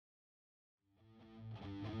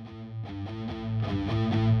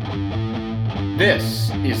This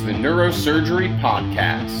is the Neurosurgery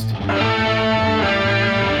Podcast.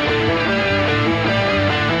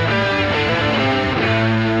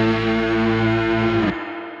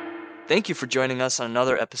 Thank you for joining us on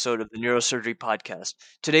another episode of the Neurosurgery Podcast.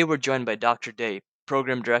 Today we're joined by Dr. Day,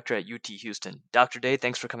 Program Director at UT Houston. Dr. Day,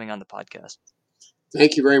 thanks for coming on the podcast.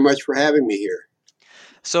 Thank you very much for having me here.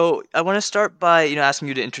 So I want to start by asking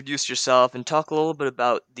you to introduce yourself and talk a little bit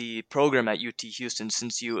about the program at UT Houston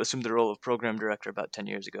since you assumed the role of Program Director about 10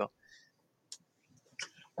 years ago.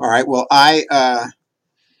 All right. Well, I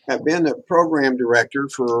have been a program director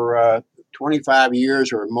for 25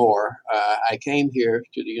 years or more. I came here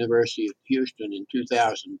to the University of Houston in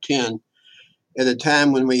 2010 at a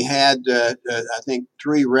time when we had, I think,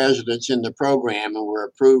 3 residents in the program and were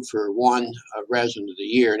approved for 1 resident of the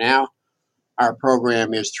year. Now our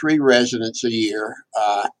program is 3 residents a year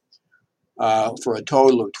for a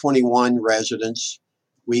total of 21 residents.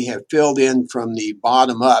 We have filled in from the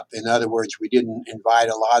bottom up. In other words, we didn't invite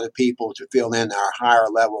a lot of people to fill in our higher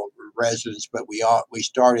level residents, but we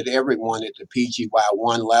started everyone at the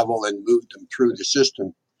PGY1 level and moved them through the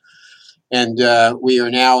system. And we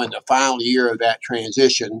are now in the final year of that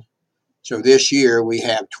transition. So this year we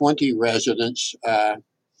have 20 residents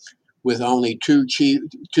with only 2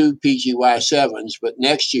 PGY7s, but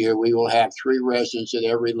next year we will have 3 residents at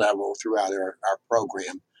every level throughout our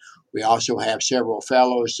program. We also have several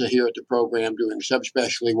fellows here at the program doing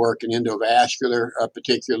subspecialty work in endovascular,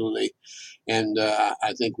 particularly, and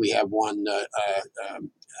I think we have 1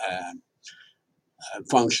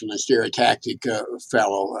 functional and stereotactic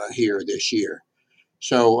fellow here this year.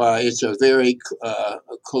 So it's a very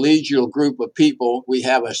collegial group of people. We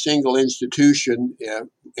have a single institution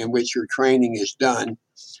in which your training is done,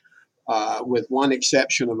 with one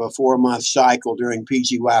exception of a 4-month cycle during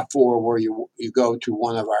PGY4 where you go to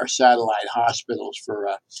one of our satellite hospitals for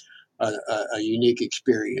a unique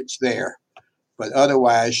experience there. But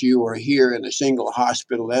otherwise, you are here in a single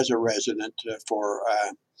hospital as a resident for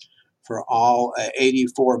all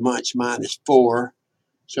 84 months minus 4.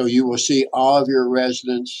 So you will see all of your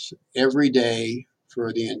residents every day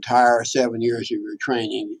for the entire 7 years of your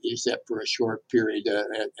training, except for a short period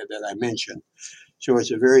that I mentioned. So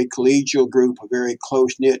it's a very collegial group, a very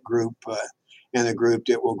close-knit group, and a group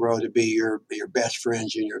that will grow to be your best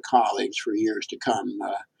friends and your colleagues for years to come.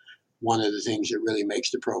 One of the things that really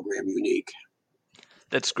makes the program unique.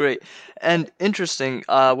 That's great. And interesting,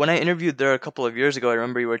 when I interviewed there a couple of years ago, I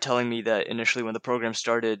remember you were telling me that initially when the program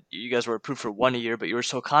started, you guys were approved for 1 a year, but you were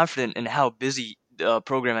so confident in how busy the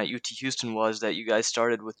program at UT Houston was that you guys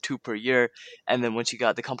started with 2 per year. And then once you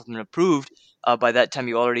got the complement approved, by that time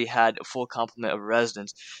you already had a full complement of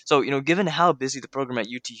residents. So, given how busy the program at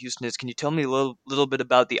UT Houston is, can you tell me a little bit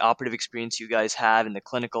about the operative experience you guys have and the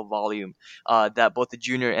clinical volume that both the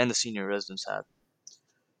junior and the senior residents have?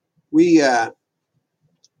 We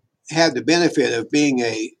had the benefit of being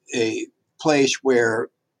a place where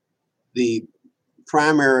the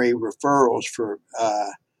primary referrals for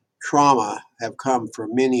trauma have come for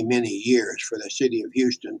many, many years for the city of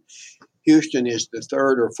Houston. Houston is the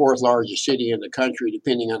 3rd or 4th largest city in the country,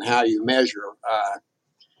 depending on how you measure.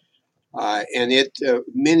 And it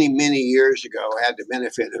many, many years ago had the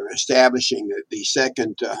benefit of establishing the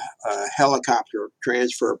second helicopter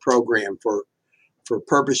transfer program for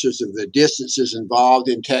purposes of the distances involved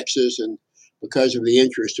in Texas and because of the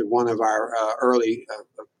interest of one of our early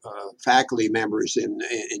faculty members in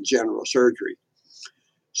general surgery.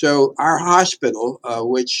 So our hospital,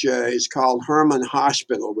 which is called Herman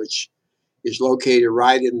Hospital, which is located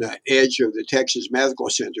right in the edge of the Texas Medical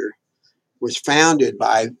Center, was founded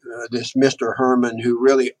by this Mr. Herman, who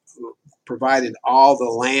really provided all the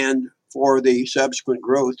land for the subsequent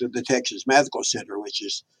growth of the Texas Medical Center, which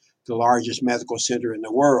is the largest medical center in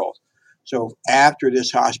the world. So after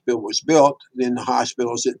this hospital was built, then the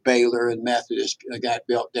hospitals at Baylor and Methodist got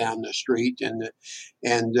built down the street, and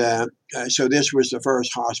so this was the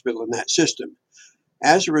first hospital in that system.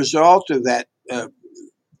 As a result of that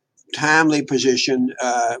timely position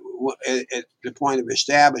at the point of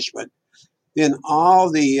establishment, then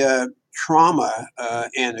all the trauma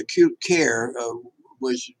and acute care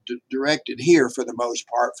was directed here for the most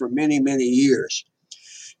part for many, many years.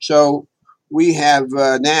 So we have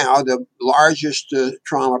now the largest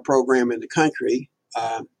trauma program in the country,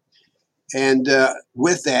 and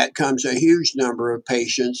with that comes a huge number of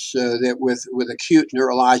patients that with acute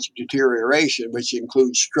neurologic deterioration, which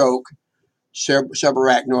includes stroke,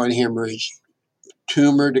 subarachnoid hemorrhage,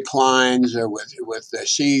 tumor declines with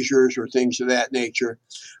seizures or things of that nature,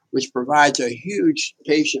 which provides a huge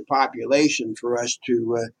patient population for us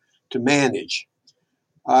to manage.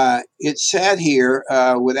 It sat here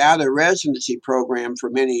without a residency program for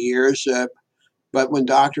many years, but when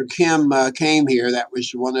Dr. Kim came here, that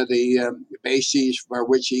was one of the bases for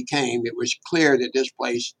which he came. It was clear that this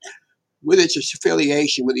place, with its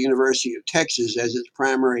affiliation with the University of Texas as its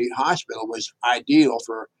primary hospital, was ideal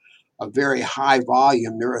for a very high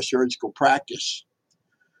volume neurosurgical practice.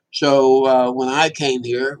 So when I came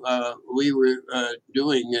here, we were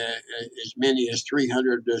doing as many as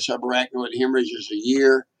 300 subarachnoid hemorrhages a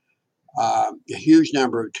year, a huge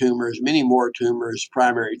number of tumors, many more tumors,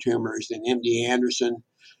 primary tumors than MD Anderson.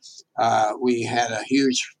 We had a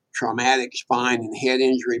huge traumatic spine and head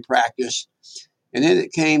injury practice. And then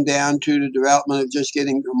it came down to the development of just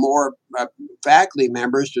getting more faculty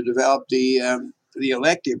members to develop the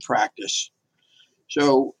elective practice.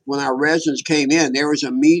 So when our residents came in, there was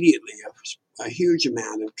immediately a huge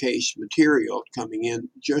amount of case material coming in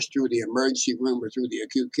just through the emergency room or through the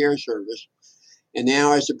acute care service. And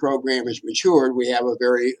now, as the program has matured, we have a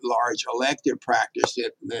very large elective practice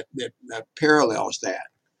that parallels that.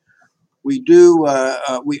 We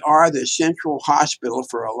are the central hospital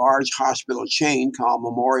for a large hospital chain called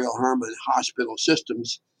Memorial Hermann Hospital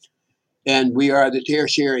Systems, and we are the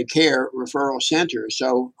tertiary care referral center.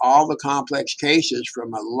 So all the complex cases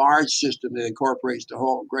from a large system that incorporates the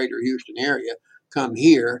whole greater Houston area come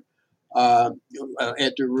here at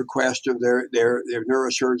the request of their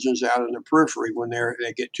neurosurgeons out in the periphery when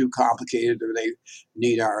they get too complicated or they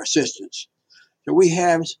need our assistance. So we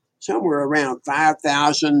have somewhere around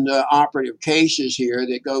 5,000 operative cases here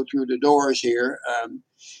that go through the doors here.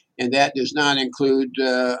 And that does not include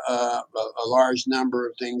a large number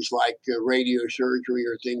of things like radiosurgery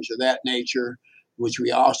or things of that nature, which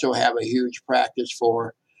we also have a huge practice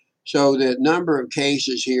for. So the number of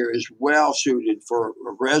cases here is well suited for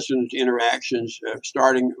resident interactions,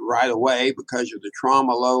 starting right away because of the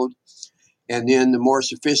trauma load, and then the more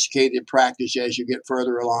sophisticated practice as you get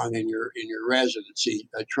further along in your residency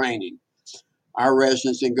training. Our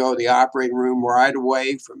residents then go to the operating room right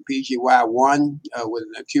away from PGY1 with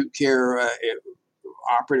an acute care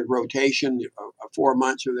operative rotation, 4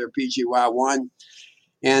 months of their PGY1.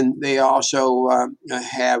 And they also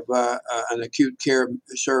have an acute care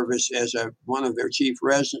service as one of their chief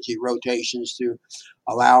residency rotations to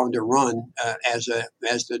allow them to run as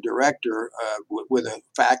the director with a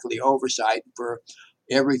faculty oversight for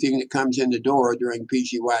everything that comes in the door during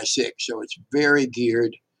PGY6. So it's very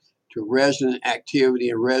geared to resident activity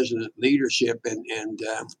and resident leadership and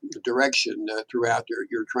direction throughout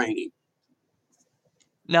your training.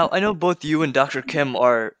 Now, I know both you and Dr. Kim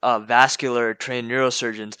are vascular trained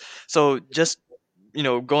neurosurgeons. So just,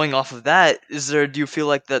 going off of that, do you feel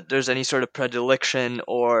like that there's any sort of predilection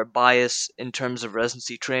or bias in terms of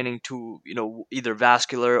residency training to, either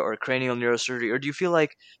vascular or cranial neurosurgery? Or do you feel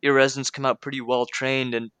like your residents come out pretty well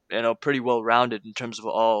trained and, pretty well rounded in terms of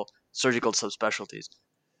all surgical subspecialties?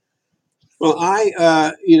 Well, I,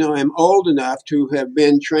 am old enough to have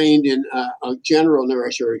been trained in general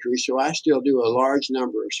neurosurgery, so I still do a large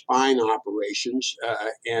number of spine operations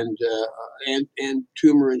and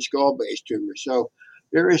tumor and skull-based tumors. So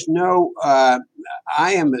there is no. I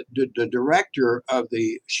am the director of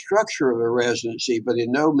the structure of the residency, but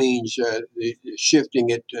in no means shifting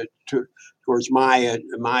it towards my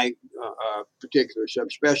particular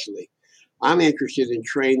subspecialty. I'm interested in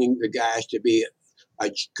training the guys to be a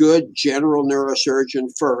good general neurosurgeon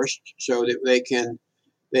first, so that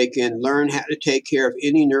they can learn how to take care of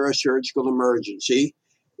any neurosurgical emergency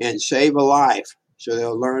and save a life. So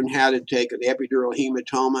they'll learn how to take an epidural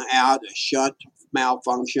hematoma out, a shunt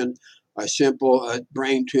malfunction, a simple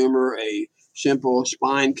brain tumor, a simple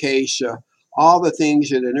spine case, all the things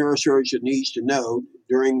that a neurosurgeon needs to know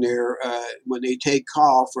during their when they take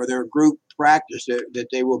call for their group practice that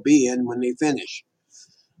they will be in when they finish.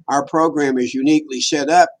 Our program is uniquely set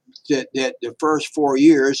up that the first 4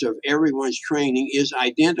 years of everyone's training is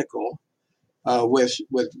identical with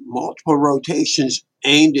multiple rotations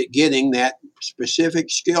aimed at getting that specific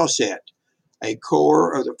skill set. A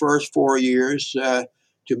core of the first 4 years to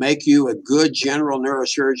make you a good general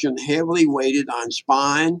neurosurgeon, heavily weighted on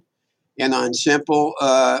spine and on simple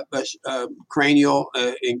cranial,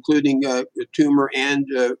 including tumor and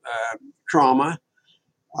trauma.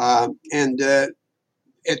 And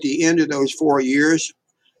at the end of those 4 years,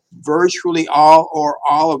 virtually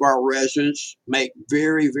all of our residents make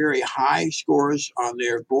very, very high scores on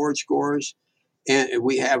their board scores. And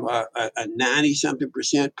we have a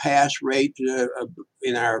 90-something% pass rate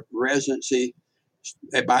in our residency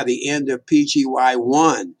by the end of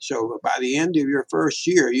PGY1. So by the end of your first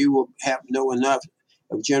year, you will know enough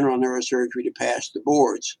of general neurosurgery to pass the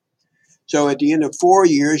boards. So at the end of 4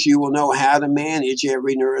 years, you will know how to manage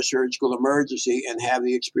every neurosurgical emergency and have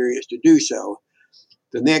the experience to do so.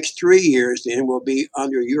 The next 3 years then will be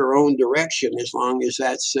under your own direction, as long as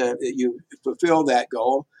you fulfill that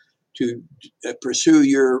goal, to pursue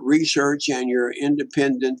your research and your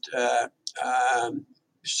independent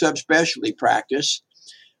subspecialty practice.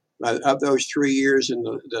 Of those 3 years, in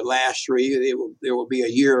the last three, there will be a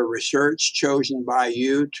year of research chosen by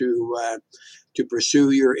you to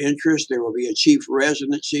pursue your interest. There will be a chief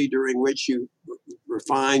residency during which you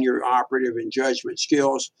refine your operative and judgment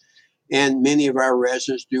skills. And many of our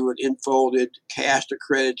residents do an enfolded, CAST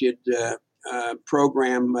accredited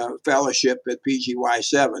program fellowship at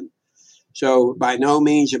PGY7. So by no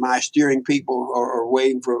means am I steering people or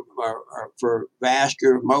waiting for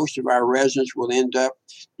vascular. Most of our residents will end up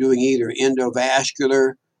doing either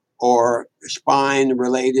endovascular or spine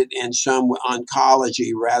related, and some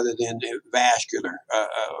oncology rather than vascular,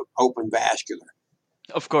 open vascular.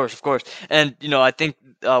 Of course, of course. And, I think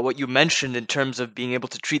what you mentioned in terms of being able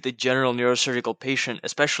to treat the general neurosurgical patient,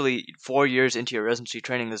 especially 4 years into your residency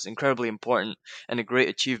training, is incredibly important and a great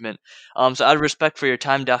achievement. So out of respect for your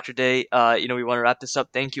time, Dr. Day, we want to wrap this up.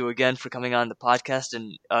 Thank you again for coming on the podcast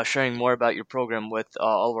and sharing more about your program with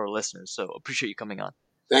all of our listeners. So appreciate you coming on.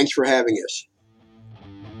 Thanks for having us.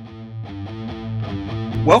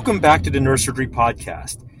 Welcome back to the Neurosurgery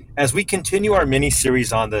Podcast. As we continue our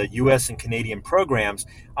mini-series on the U.S. and Canadian programs,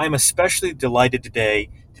 I am especially delighted today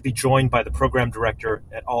to be joined by the program director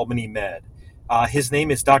at Albany Med. His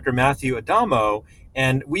name is Dr. Matthew Adamo,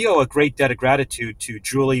 and we owe a great debt of gratitude to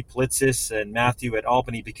Julie Politzis and Matthew at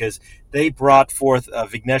Albany because they brought forth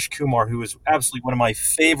Vignesh Kumar, who is absolutely one of my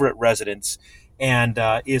favorite residents and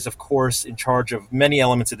is, of course, in charge of many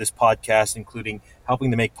elements of this podcast, including helping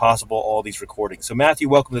to make possible all these recordings. So, Matthew,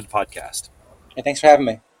 welcome to the podcast. Hey, thanks for having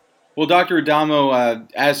me. Well, Dr. Adamo,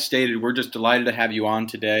 as stated, we're just delighted to have you on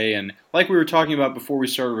today. And like we were talking about before we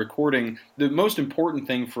started recording, the most important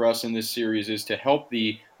thing for us in this series is to help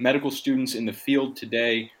the medical students in the field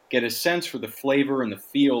today get a sense for the flavor and the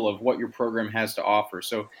feel of what your program has to offer.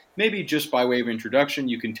 So maybe just by way of introduction,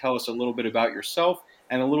 you can tell us a little bit about yourself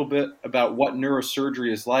and a little bit about what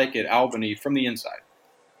neurosurgery is like at Albany from the inside.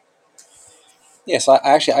 Yes,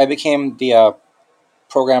 I became the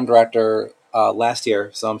program director last year,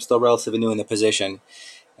 so I'm still relatively new in the position.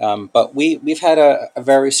 But we've had a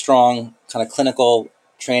very strong kind of clinical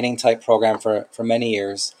training type program for many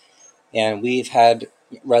years, and we've had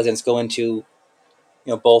residents go into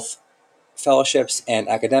both fellowships and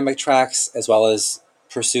academic tracks, as well as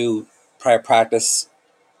pursue private practice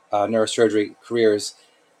neurosurgery careers,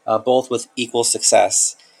 both with equal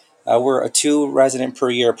success. We're a 2 resident per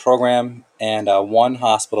year program and a 1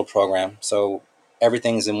 hospital program, so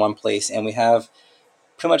everything's in one place, and we have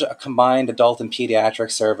pretty much a combined adult and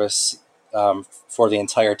pediatric service for the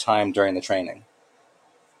entire time during the training.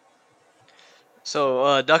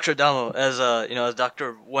 So, Dr. Adamo, as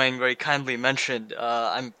Dr. Wang very kindly mentioned,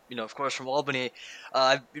 I'm, of course, from Albany.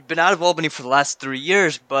 I've been out of Albany for the last 3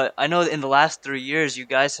 years, but I know that in the last 3 years, you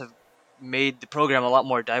guys have made the program a lot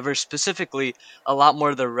more diverse. Specifically, a lot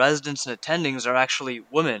more of the residents and attendings are actually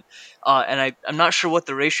women. And I'm not sure what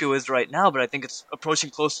the ratio is right now, but I think it's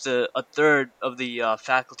approaching close to a third of the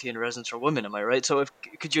faculty and residents are women. Am I right? So,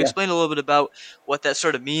 could you explain a little bit about what that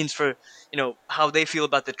sort of means for how they feel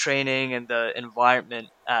about the training and the environment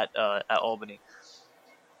at Albany?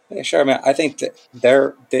 Yeah, sure, man. I think that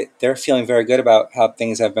they're feeling very good about how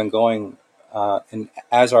things have been going, and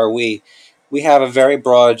as are we. We have a very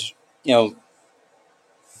broad,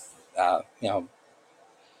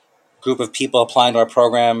 group of people applying to our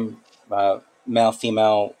program, male,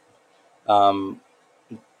 female.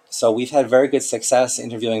 So we've had very good success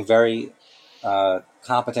interviewing very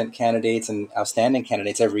competent candidates and outstanding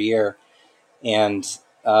candidates every year, and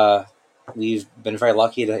we've been very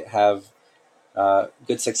lucky to have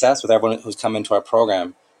good success with everyone who's come into our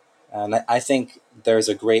program. And I think there's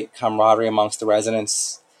a great camaraderie amongst the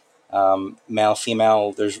residents, male,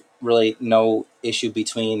 female. There's really no issue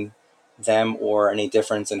between them or any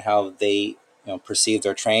difference in how they perceive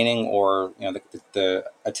their training or the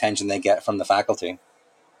attention they get from the faculty.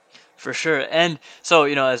 For sure. And so,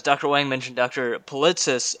 as Dr. Wang mentioned, Dr.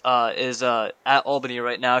 Politzis is at Albany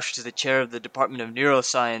right now. She's the chair of the Department of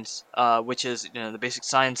Neuroscience, which is the basic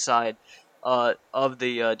science side of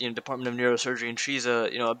the Department of Neurosurgery, and she's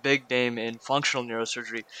a big name in functional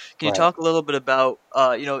neurosurgery. Can you talk a little bit about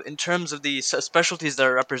in terms of the specialties that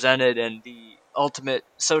are represented and the ultimate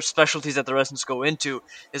specialties that the residents go into?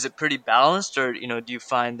 Is it pretty balanced, or do you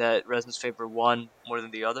find that residents favor one more than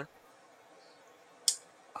the other?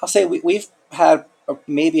 I'll say we've had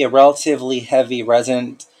maybe a relatively heavy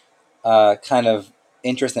resident kind of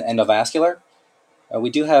interest in endovascular. We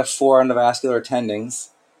do have 4 endovascular attendings,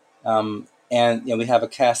 and we have a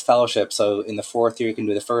CAST fellowship. So in the 4th year, you can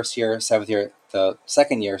do the first year, 7th year, the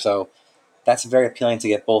 2nd year. So that's very appealing to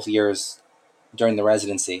get both years during the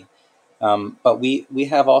residency. But we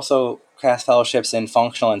have also CAST fellowships in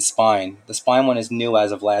functional and spine. The spine one is new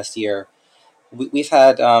as of last year. We've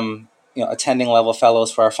had attending level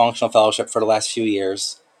fellows for our functional fellowship for the last few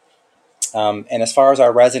years. And as far as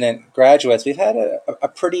our resident graduates, we've had a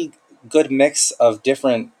pretty good mix of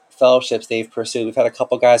different fellowships they've pursued. We've had a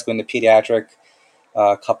couple guys go into pediatric,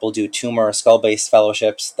 a couple do tumor, skull-based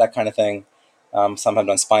fellowships, that kind of thing. Some have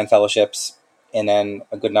done spine fellowships, and then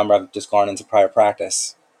a good number have just gone into private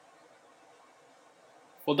practice.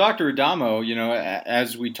 Well, Dr. Adamo,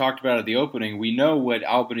 as we talked about at the opening, we know what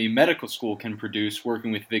Albany Medical School can produce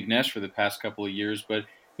working with Vignesh for the past couple of years, but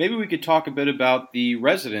maybe we could talk a bit about the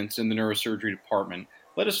residents in the neurosurgery department.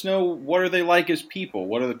 Let us know, what are they like as people?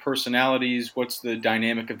 What are the personalities? What's the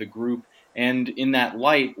dynamic of the group? And in that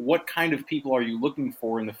light, what kind of people are you looking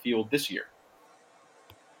for in the field this year?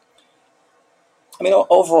 I mean,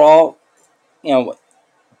 overall,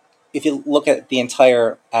 if you look at the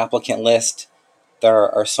entire applicant list,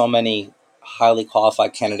 there are so many highly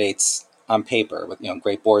qualified candidates on paper with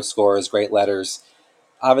great board scores, great letters.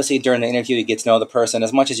 Obviously, during the interview, you get to know the person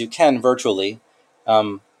as much as you can virtually,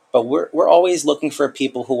 but we're always looking for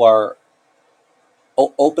people who are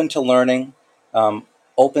open to learning,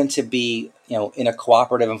 open to be in a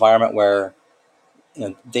cooperative environment where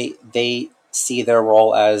they see their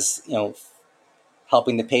role as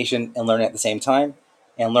helping the patient and learning at the same time,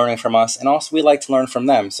 and learning from us. And also, we like to learn from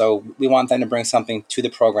them. So we want them to bring something to the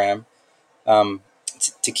program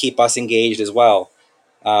to keep us engaged as well.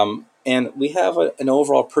 And we have an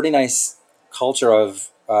overall pretty nice culture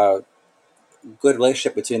of good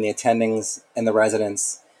relationship between the attendings and the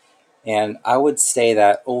residents. And I would say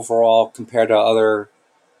that overall, compared to other,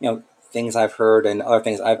 things I've heard and other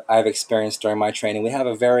things I've experienced during my training, we have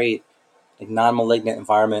a very non-malignant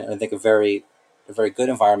environment, and I think a very good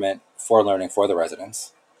environment for learning for the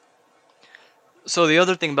residents. So the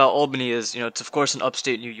other thing about Albany is, it's of course in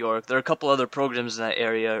upstate New York. There are a couple other programs in that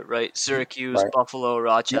area, right? Syracuse, Right. Buffalo,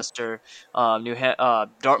 Rochester,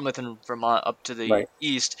 Dartmouth, and Vermont up to the Right.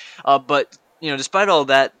 east. But despite all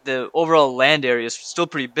that, the overall land area is still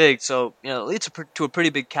pretty big. So it leads to a pretty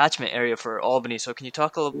big catchment area for Albany. So can you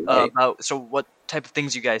talk a little Right. about what type of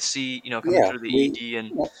things you guys see, coming Yeah. through the ED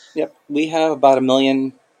and Yep. We have about 1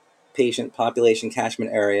 million patient population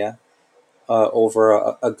catchment area.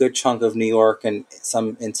 Over a good chunk of New York and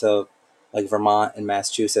some into like Vermont and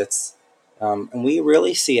Massachusetts. And we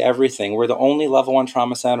really see everything. We're the only level 1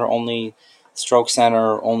 trauma center, only stroke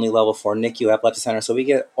center, only level 4 NICU epilepsy center. So we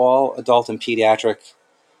get all adult and pediatric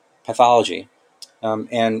pathology.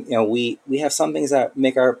 And we have some things that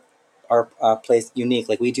make our place unique.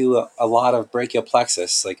 Like we do a lot of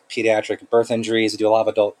brachial-plexus, like pediatric birth injuries. We do a lot of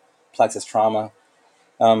adult plexus trauma.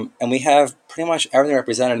 And we have pretty much everything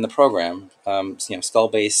represented in the program. Skull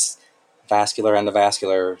base, vascular,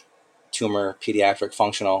 endovascular, tumor, pediatric,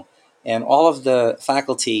 functional, and all of the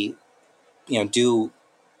faculty, do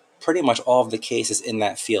pretty much all of the cases in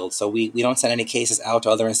that field. So we don't send any cases out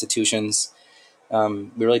to other institutions.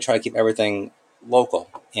 We really try to keep everything local,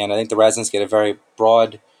 and I think the residents get a very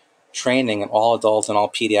broad training in all adult and all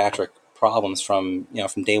pediatric problems from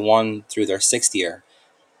day 1 through their 6th year.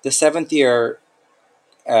 The 7th year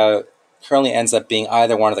currently ends up being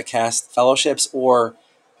either one of the CAST fellowships or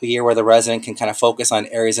a year where the resident can kind of focus on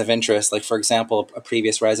areas of interest. Like, for example, a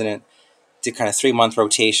previous resident did kind of 3-month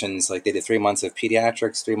rotations. Like they did 3 months of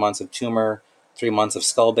pediatrics, 3 months of tumor, 3 months of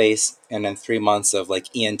skull base, and then 3 months of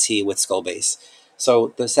like ENT with skull base.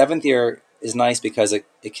 So the 7th year is nice because it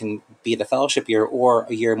can be the fellowship year or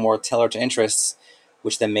a year more tailored to interests,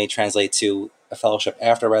 which then may translate to a fellowship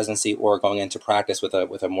after residency or going into practice with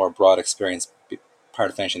a more broad experience prior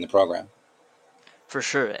to finishing the program. For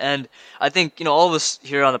sure. And I think, all of us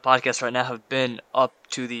here on the podcast right now have been up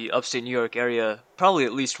to the upstate New York area probably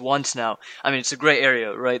at least once now. I mean, it's a great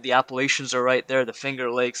area, right? The Appalachians are right there, the Finger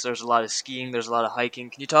Lakes, there's a lot of skiing, there's a lot of hiking.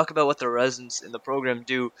 Can you talk about what the residents in the program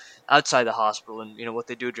do outside the hospital and, what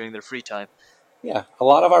they do during their free time? Yeah, a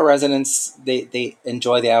lot of our residents, they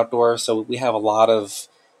enjoy the outdoors, so we have a lot of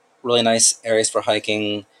really nice areas for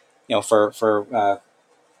hiking, for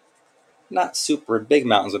not super big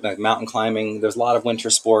mountains, but like mountain climbing. There's a lot of winter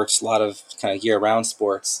sports, a lot of kind of year-round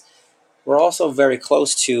sports. We're also very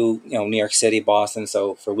close to New York City, Boston,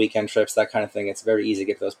 so for weekend trips, that kind of thing, it's very easy to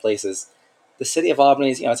get to those places. The city of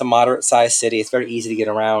Albany is, it's a moderate-sized city. It's very easy to get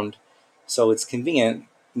around, so it's convenient,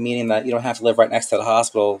 meaning that you don't have to live right next to the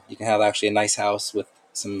hospital. You can have actually a nice house with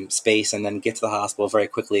some space and then get to the hospital very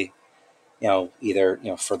quickly, either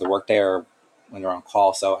for the workday or when you're on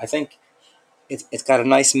call. So I think it's got a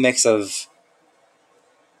nice mix of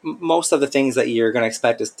most of the things that you're going to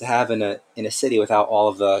expect us to have in a city without all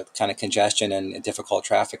of the kind of congestion and difficult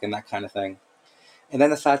traffic and that kind of thing. And then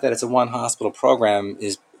the fact that it's a one hospital program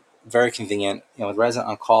is very convenient. The resident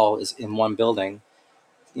on call is in one building.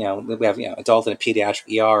 We have adult and pediatric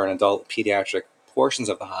ER and adult pediatric portions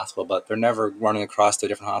of the hospital, but they're never running across to a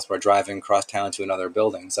different hospital or driving across town to another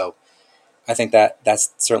building. So I think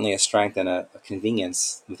that's certainly a strength and a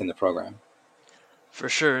convenience within the program. For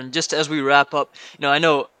sure. And just as we wrap up, I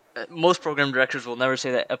know most program directors will never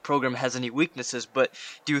say that a program has any weaknesses, but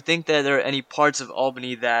do you think that there are any parts of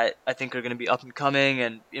Albany that I think are going to be up and coming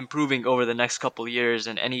and improving over the next couple of years,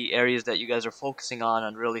 and any areas that you guys are focusing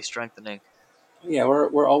on really strengthening? Yeah,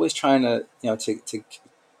 we're always trying to to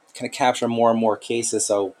kind of capture more and more cases.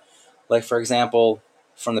 So, like for example,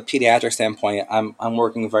 from the pediatric standpoint, I'm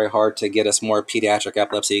working very hard to get us more pediatric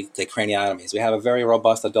epilepsy craniotomies. We have a very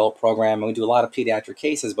robust adult program, and we do a lot of pediatric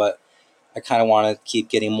cases, but I kind of want to keep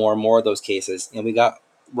getting more and more of those cases. And we got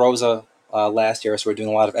Rosa last year, so we're doing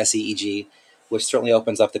a lot of SEEG, which certainly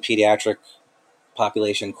opens up the pediatric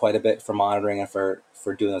population quite a bit for monitoring and for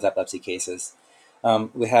doing those epilepsy cases.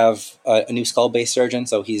 We have a new skull-based surgeon,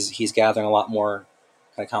 so he's gathering a lot more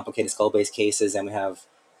kind of complicated skull-based cases, and we have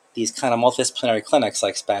these kind of multidisciplinary clinics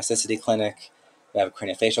like spasticity clinic, we have a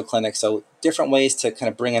craniofacial clinic, so different ways to kind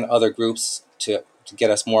of bring in other groups to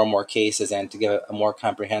get us more and more cases and to get a more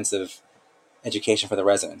comprehensive education for the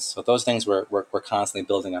residents. So those things we're constantly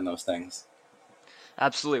building on those things.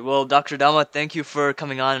 Absolutely. Well, Dr. Dama, thank you for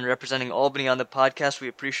coming on and representing Albany on the podcast. We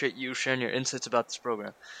appreciate you sharing your insights about this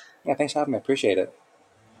program. Yeah, thanks for having me. I appreciate it.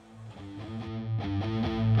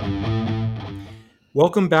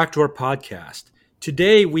 Welcome back to our podcast.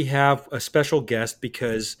 Today we have a special guest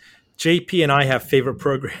because JP and I have favorite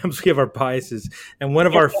programs. We have our biases. And one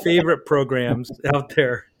of our favorite programs out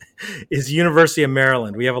there is University of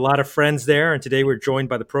Maryland. We have a lot of friends there. And today we're joined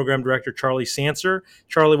by the program director, Charlie Sanser.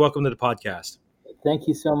 Charlie, welcome to the podcast. Thank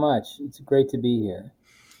you so much. It's great to be here.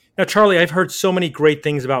 Now, Charlie, I've heard so many great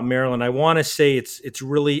things about Maryland. I want to say it's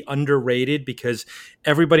really underrated because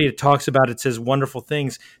everybody that talks about it says wonderful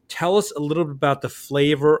things. Tell us a little bit about the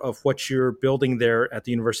flavor of what you're building there at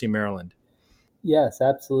the University of Maryland. Yes,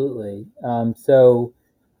 absolutely. At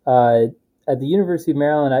the University of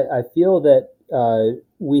Maryland, I feel that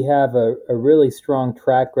we have a really strong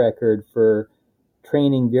track record for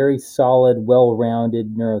training very solid,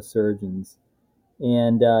 well-rounded neurosurgeons.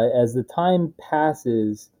 And as the time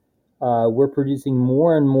passes, we're producing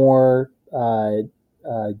more and more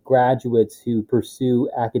graduates who pursue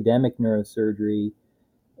academic neurosurgery.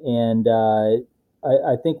 And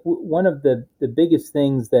I think one of the biggest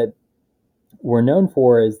things that we're known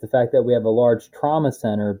for is the fact that we have a large trauma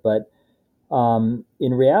center. But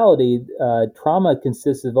in reality, trauma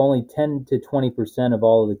consists of only 10 to 20% of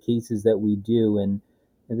all of the cases that we do. And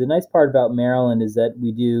the nice part about Maryland is that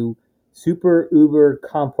we do super uber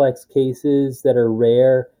complex cases that are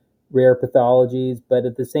rare pathologies, but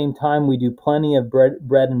at the same time we do plenty of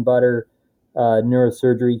bread and butter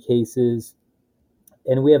neurosurgery cases,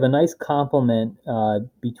 and we have a nice complement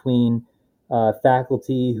between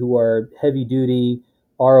faculty who are heavy duty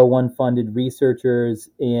R01 funded researchers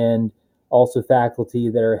and also faculty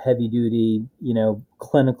that are heavy duty,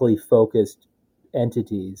 clinically focused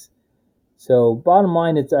entities. So bottom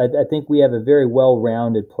line, I think we have a very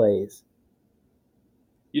well-rounded place.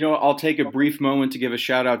 I'll take a brief moment to give a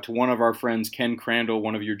shout out to one of our friends, Ken Crandall,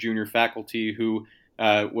 one of your junior faculty, who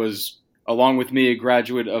was, along with me, a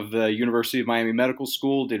graduate of the University of Miami Medical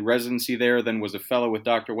School, did residency there, then was a fellow with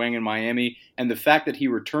Dr. Wang in Miami. And the fact that he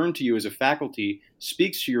returned to you as a faculty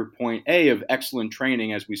speaks to your point, A, of excellent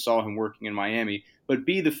training as we saw him working in Miami, but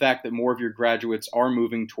B, the fact that more of your graduates are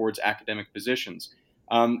moving towards academic positions.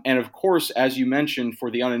 And of course, as you mentioned,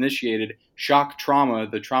 for the uninitiated, Shock Trauma,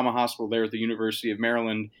 the trauma hospital there at the University of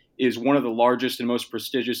Maryland, is one of the largest and most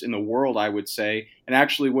prestigious in the world, I would say, and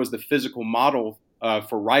actually was the physical model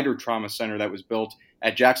for Ryder Trauma Center that was built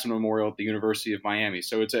at Jackson Memorial at the University of Miami.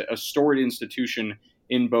 So it's a storied institution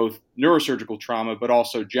in both neurosurgical trauma, but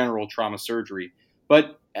also general trauma surgery.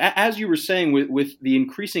 But as you were saying, with the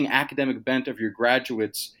increasing academic bent of your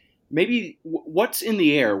graduates, maybe what's in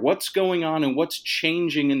the air, what's going on, and what's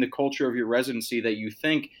changing in the culture of your residency that you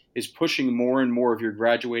think is pushing more and more of your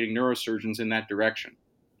graduating neurosurgeons in that direction?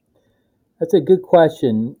 That's a good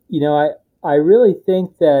question. I really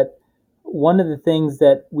think that one of the things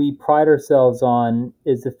that we pride ourselves on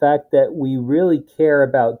is the fact that we really care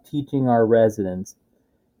about teaching our residents.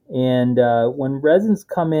 And when residents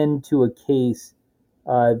come into a case,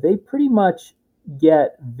 they pretty much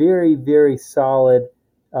get very, very solid,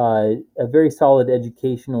 a very solid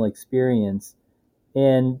educational experience.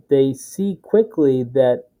 And they see quickly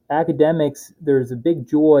that academics, there's a big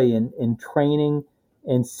joy in training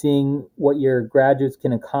and seeing what your graduates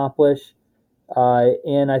can accomplish.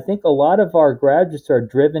 And I think a lot of our graduates are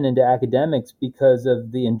driven into academics because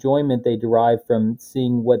of the enjoyment they derive from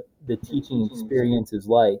seeing what the teaching experience is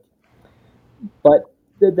like. But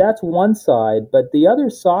that's one side. But the other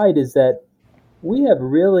side is that we have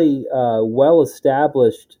really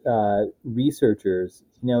well-established researchers.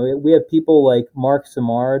 We have people like Mark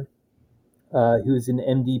Simard, who's an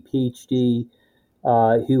MD, PhD,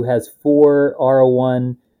 who has 4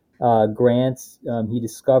 R01 grants. He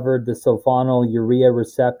discovered the sulfonylurea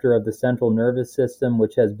receptor of the central nervous system,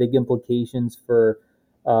 which has big implications for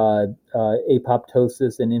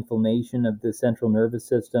apoptosis and inflammation of the central nervous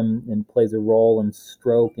system, and plays a role in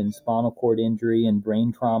stroke and spinal cord injury and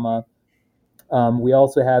brain trauma. We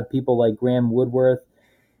also have people like Graham Woodworth,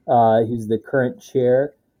 who's the current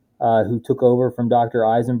chair, who took over from Dr.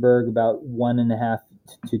 Eisenberg about 1.5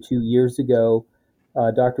 to 2 years ago.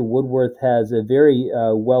 Dr. Woodworth has a very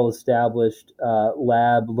well-established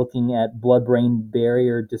lab looking at blood-brain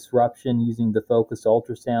barrier disruption using the focused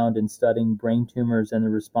ultrasound and studying brain tumors and the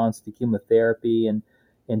response to chemotherapy and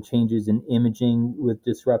changes in imaging with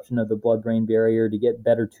disruption of the blood-brain barrier to get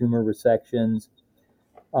better tumor resections.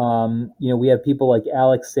 We have people like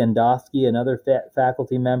Alex Sandosky, another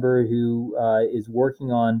faculty member who is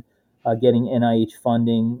working on getting NIH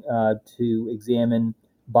funding to examine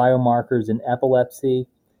biomarkers in epilepsy.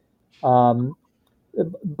 Bottom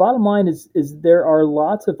line is there are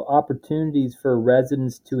lots of opportunities for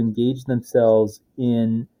residents to engage themselves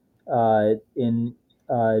in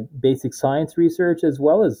basic science research as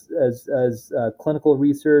well as clinical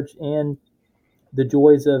research and the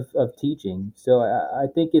joys of teaching. So I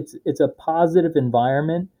think it's a positive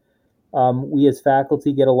environment. We as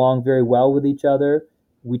faculty get along very well with each other.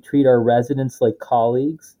 We treat our residents like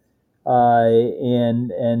colleagues,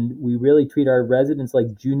 and we really treat our residents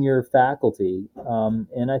like junior faculty.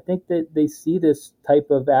 And I think that they see this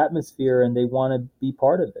type of atmosphere and they want to be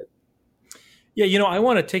part of it. Yeah, I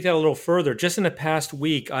want to take that a little further. Just in the past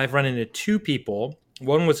week, I've run into 2 people.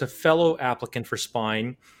 One was a fellow applicant for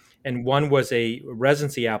spine, and one was a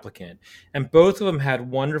residency applicant. And both of them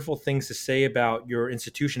had wonderful things to say about your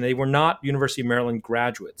institution. They were not University of Maryland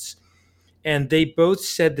graduates. And they both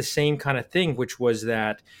said the same kind of thing, which was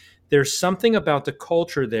that there's something about the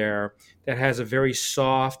culture there that has a very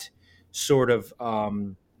soft, sort of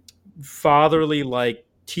fatherly-like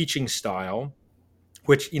teaching style,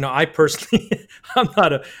 which I personally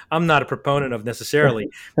I'm not a proponent of necessarily,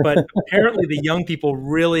 but apparently the young people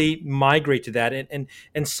really migrate to that,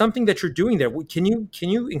 and something that you're doing there. Can you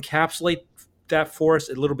encapsulate that for us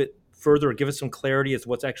a little bit further, or give us some clarity as to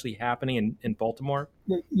what's actually happening in Baltimore?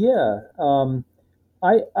 Yeah,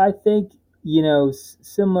 I think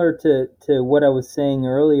similar to what I was saying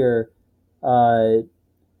earlier,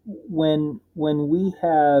 when we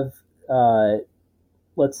have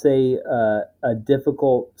let's say a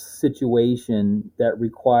difficult situation that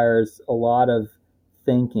requires a lot of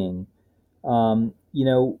thinking,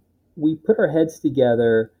 we put our heads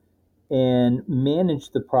together and manage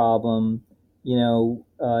the problem,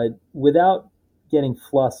 without getting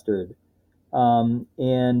flustered.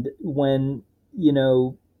 And when,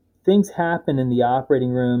 things happen in the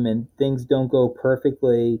operating room and things don't go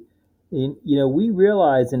perfectly, we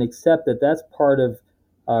realize and accept that that's part of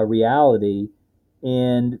reality.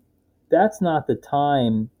 And that's not the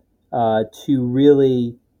time to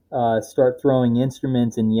really start throwing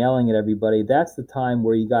instruments and yelling at everybody. That's the time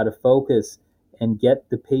where you got to focus and get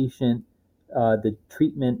the patient the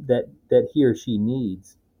treatment that he or she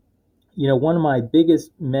needs. One of my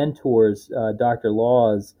biggest mentors, Dr.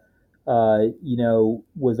 Laws,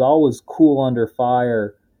 was always cool under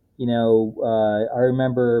fire. I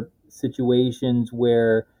remember situations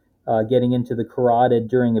where getting into the carotid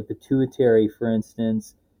during a pituitary, for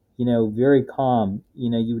instance, very calm.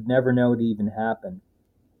 You would never know it even happened.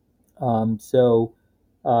 So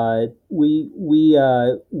we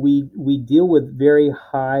deal with very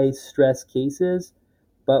high stress cases,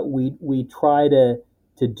 but we try to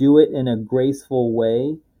do it in a graceful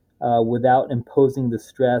way without imposing the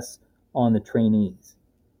stress on the trainees.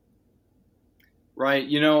 Right.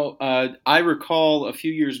 I recall a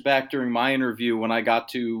few years back during my interview when I got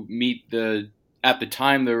to meet at the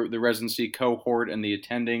time, the residency cohort and the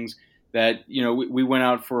attendings, that, we went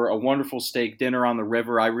out for a wonderful steak dinner on the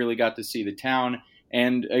river. I really got to see the town.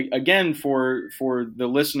 And again, for the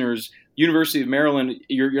listeners, University of Maryland,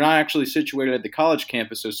 you're not actually situated at the college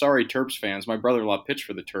campus, so sorry, Terps fans. My brother-in-law pitched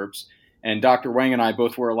for the Terps, and Dr. Wang and I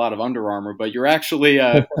both wear a lot of Under Armour, but you're actually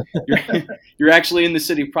you're actually in the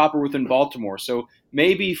city proper within Baltimore. So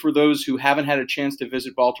maybe for those who haven't had a chance to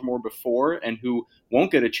visit Baltimore before and who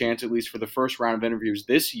won't get a chance, at least for the first round of interviews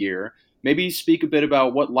this year, maybe speak a bit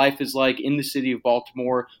about what life is like in the city of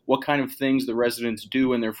Baltimore, what kind of things the residents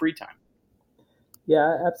do in their free time.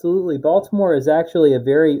 Yeah, absolutely. Baltimore is actually a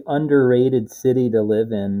very underrated city to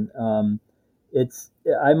live in.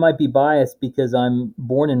 I might be biased because I'm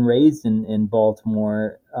born and raised in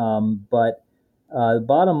Baltimore, but the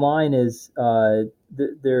bottom line is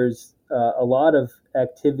there's a lot of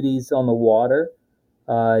activities on the water.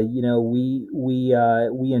 We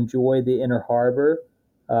enjoy the Inner Harbor.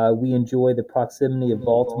 We enjoy the proximity of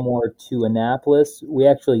Baltimore to Annapolis. We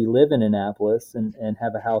actually live in Annapolis and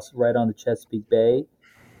have a house right on the Chesapeake Bay.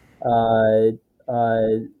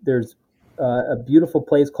 There's a beautiful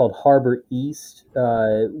place called Harbor East,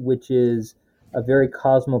 which is a very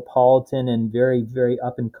cosmopolitan and very, very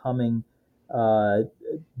up and coming,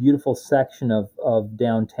 beautiful section of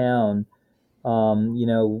downtown,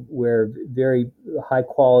 where very high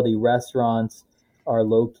quality restaurants are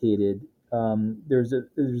located. There's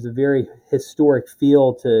a very historic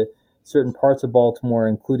feel to certain parts of Baltimore,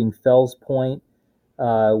 including Fells Point,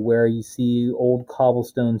 where you see old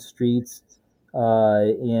cobblestone streets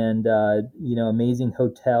and amazing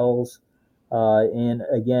hotels, and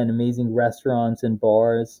again amazing restaurants and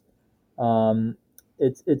bars.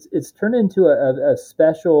 It's turned into a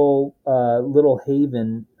special little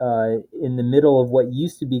haven in the middle of what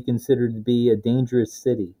used to be considered to be a dangerous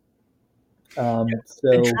city. And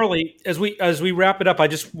Charlie, as we wrap it up, I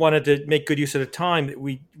just wanted to make good use of the time.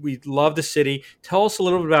 We love the city. Tell us a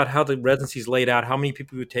little bit about how the residency is laid out. How many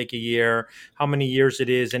people would take a year? How many years it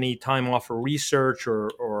is? Any time off for research or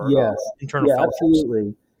yes, internal fellowships?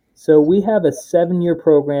 Absolutely. So we have a 7-year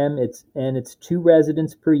program. It's 2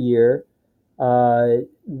 residents per year.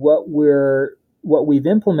 What we've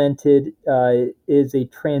implemented is a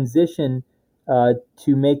transition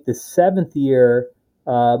to make the 7th year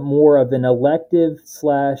more of an elective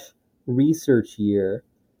 / research year,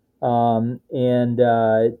 there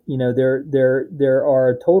are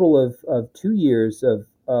a total of 2 years of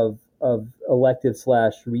elective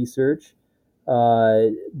 / research,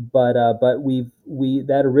 but we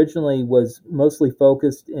that originally was mostly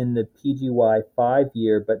focused in the PGY 5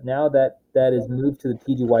 year, but now that is moved to the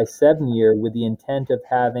PGY 7 year with the intent of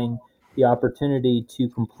having the opportunity to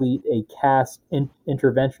complete a CAST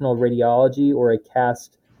interventional radiology or a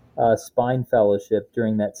CAST spine fellowship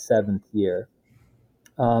during that 7th year.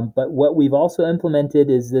 But what we've also implemented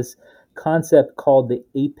is this concept called the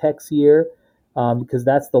APEX year, because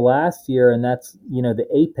that's the last year, and that's the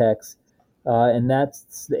apex, and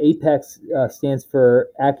that's the APEX stands for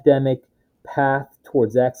Academic Path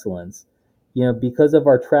Towards Excellence. Because of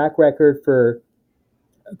our track record for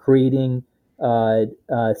creating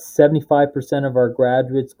 75% of our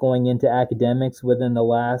graduates going into academics within the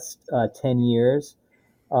last 10 years.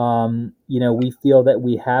 We feel that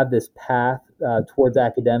we have this path towards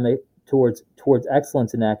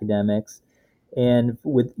excellence in academics, and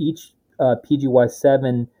with each PGY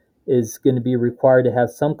 7 is going to be required to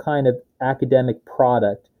have some kind of academic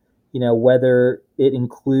product. Whether it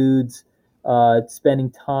includes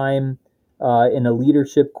spending time in a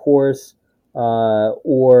leadership course,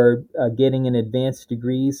 or getting an advanced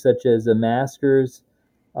degree such as a master's.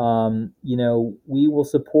 We will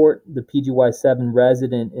support the PGY 7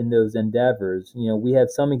 resident in those endeavors. We have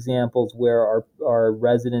some examples where our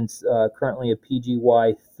residents currently a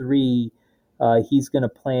PGY 3, he's going to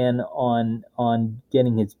plan on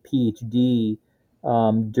getting his PhD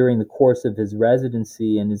during the course of his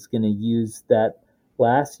residency, and is going to use that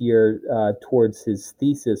last year towards his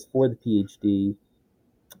thesis for the PhD.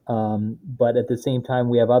 But at the same time,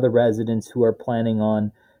 we have other residents who are planning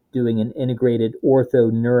on doing an integrated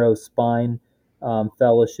ortho neurospine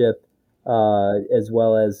fellowship, as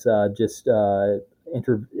well as just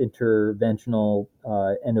interventional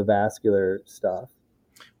endovascular stuff.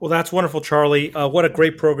 Well, that's wonderful, Charlie. What a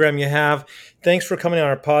great program you have. Thanks for coming on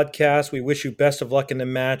our podcast. We wish you best of luck in the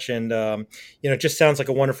match, and it just sounds like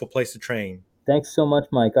a wonderful place to train. Thanks so much,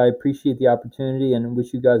 Mike. I appreciate the opportunity and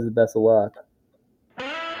wish you guys the best of luck.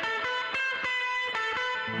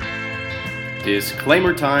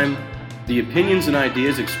 Disclaimer time. The opinions and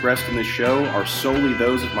ideas expressed in this show are solely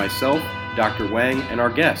those of myself, Dr. Wang, and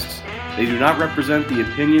our guests. They do not represent the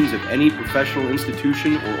opinions of any professional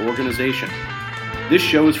institution or organization. This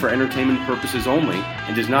show is for entertainment purposes only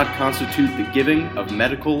and does not constitute the giving of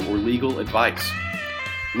medical or legal advice.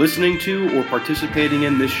 Listening to or participating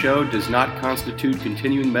in this show does not constitute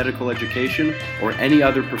continuing medical education or any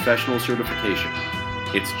other professional certification.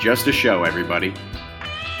 It's just a show, everybody.